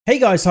Hey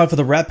guys, time for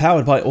the wrap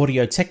powered by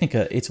Audio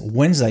Technica. It's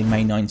Wednesday,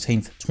 May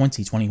 19th,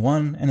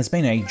 2021, and it's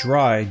been a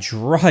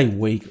dry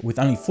week with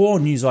only 4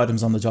 news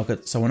items on the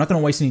docket, so we're not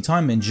going to waste any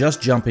time and just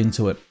jump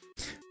into it.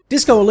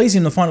 Disco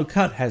Elysium: The Final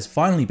Cut has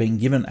finally been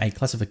given a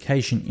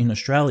classification in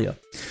Australia.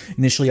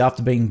 Initially,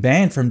 after being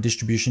banned from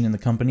distribution in the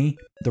company,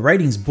 the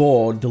ratings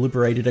board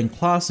deliberated and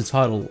classed the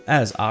title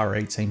as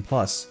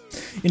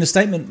R18+. In a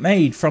statement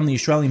made from the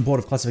Australian Board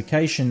of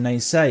Classification, they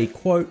say,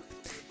 quote,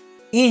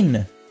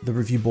 "In the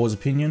review board's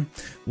opinion,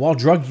 while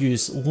drug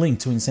use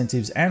linked to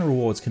incentives and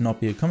rewards cannot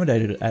be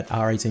accommodated at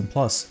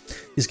R18+,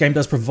 this game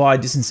does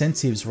provide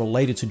disincentives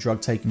related to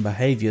drug taking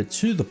behavior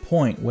to the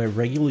point where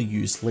regular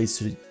use leads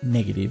to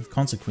negative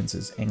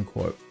consequences," end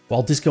quote.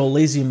 While Disco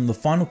Elysium: The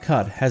Final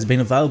Cut has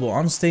been available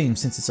on Steam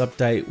since its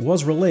update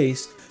was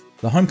released,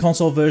 the home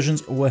console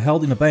versions were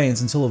held in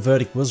abeyance until a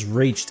verdict was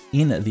reached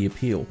in the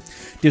appeal.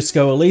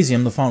 Disco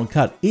Elysium: The Final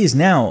Cut is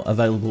now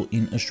available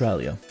in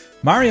Australia.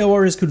 Mario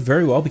Warriors could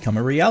very well become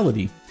a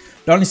reality.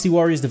 Dynasty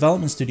Warriors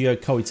development studio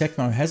Koei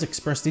Tecmo has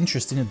expressed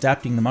interest in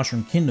adapting the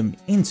Mushroom Kingdom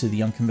into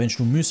the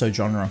unconventional Musou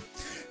genre.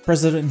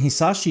 President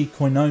Hisashi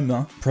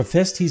Koinoma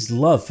professed his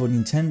love for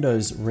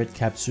Nintendo's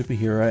red-capped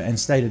superhero and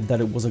stated that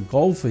it was a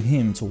goal for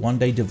him to one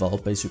day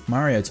develop a Super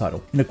Mario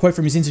title. In a quote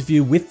from his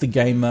interview with the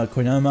gamer,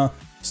 Koinoma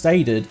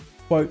stated,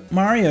 quote,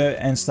 "Mario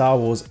and Star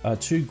Wars are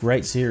two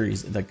great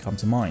series that come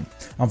to mind.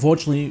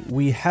 Unfortunately,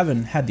 we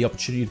haven't had the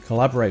opportunity to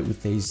collaborate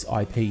with these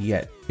IP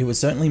yet. It would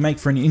certainly make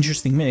for an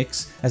interesting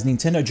mix, as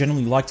Nintendo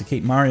generally like to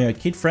keep Mario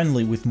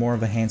kid-friendly with more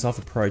of a hands-off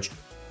approach,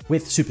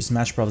 with Super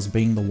Smash Bros.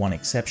 Being the one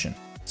exception."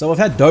 So I've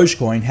had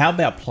Dogecoin, how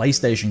about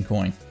PlayStation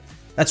Coin?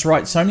 That's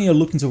right, Sony are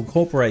looking to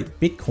incorporate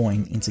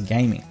Bitcoin into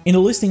gaming. In a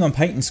listing on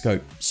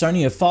PatentScope,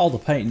 Sony have filed a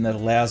patent that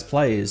allows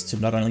players to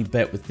not only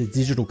bet with the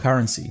digital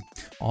currency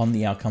on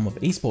the outcome of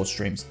esports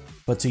streams,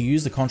 but to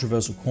use the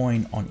controversial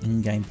coin on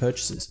in-game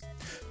purchases.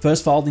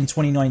 First filed in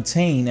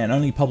 2019 and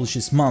only published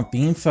this month,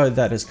 the info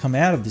that has come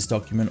out of this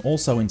document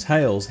also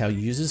entails how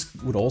users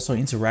would also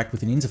interact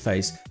with an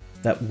interface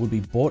that would be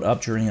brought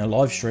up during a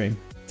live stream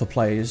for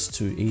players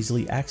to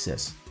easily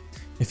access.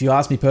 If you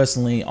ask me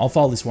personally, I'll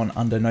file this one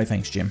under no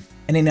thanks, Jim.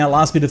 And in our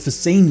last bit of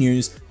foreseen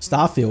news,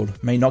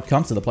 Starfield may not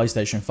come to the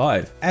PlayStation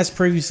 5. As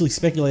previously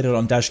speculated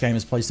on Dash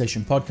Gamer's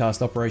PlayStation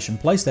podcast Operation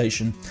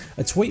PlayStation,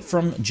 a tweet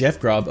from Jeff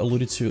Grubb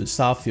alluded to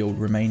Starfield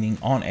remaining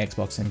on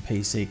Xbox and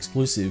PC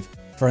exclusive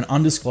for an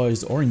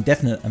undisclosed or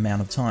indefinite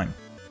amount of time.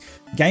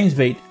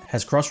 GamesBeat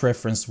has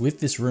cross-referenced with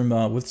this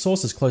rumor with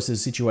sources close to the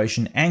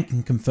situation and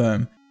can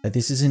confirm that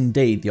this is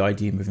indeed the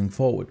idea moving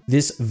forward.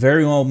 This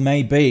very well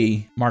may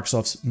be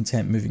Microsoft's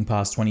intent moving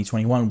past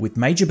 2021, with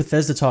major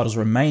Bethesda titles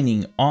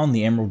remaining on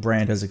the Emerald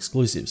brand as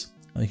exclusives.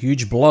 A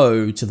huge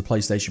blow to the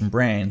PlayStation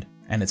brand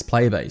and its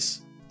player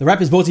base. The wrap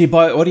is brought to you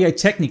by Audio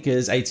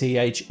Technica's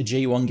ATH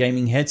G1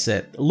 gaming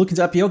headset. Looking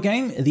to up your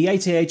game? The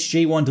ATH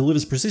G1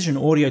 delivers precision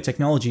audio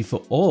technology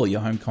for all your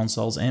home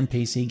consoles and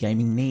PC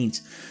gaming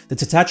needs. The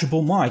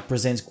detachable mic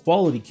presents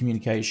quality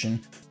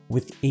communication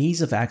with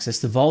ease of access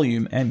to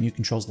volume and mute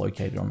controls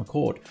located on the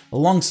cord,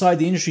 alongside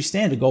the industry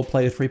standard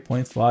gold-plated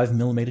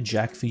 3.5mm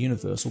jack for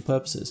universal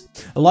purposes.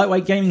 A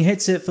lightweight gaming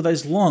headset for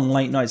those long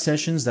late-night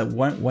sessions that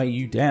won't weigh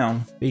you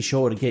down. Be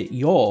sure to get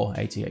your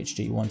ATH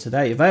G1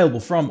 today,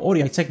 available from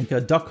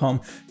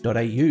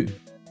audiotechnica.com.au.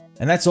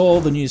 And that's all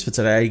the news for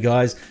today,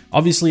 guys.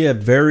 Obviously a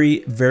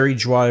very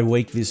dry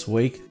week this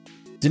week.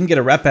 Didn't get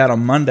a wrap out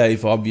on Monday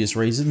for obvious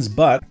reasons,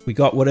 but we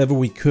got whatever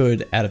we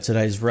could out of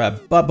today's wrap.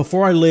 But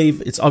before I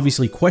leave, it's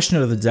obviously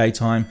question of the day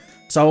time,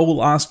 so I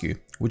will ask you,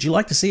 would you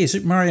like to see a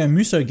Super Mario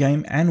Musou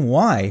game and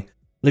why?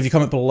 Leave your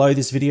comment below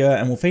this video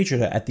and we'll feature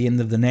it at the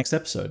end of the next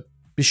episode.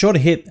 Be sure to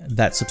hit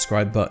that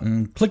subscribe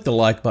button, click the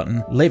like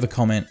button, leave a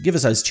comment, give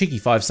us those cheeky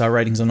 5-star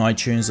ratings on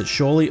iTunes. It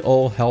surely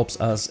all helps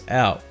us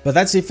out. But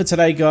that's it for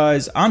today,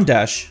 guys. I'm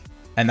Dash,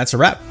 and that's a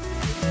wrap.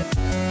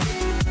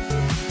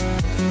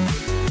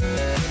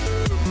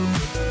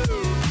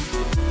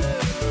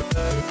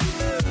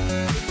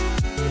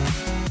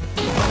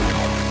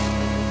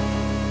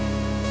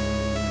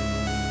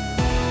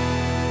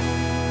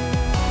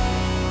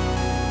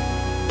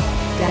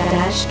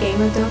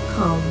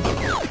 dashgamer.com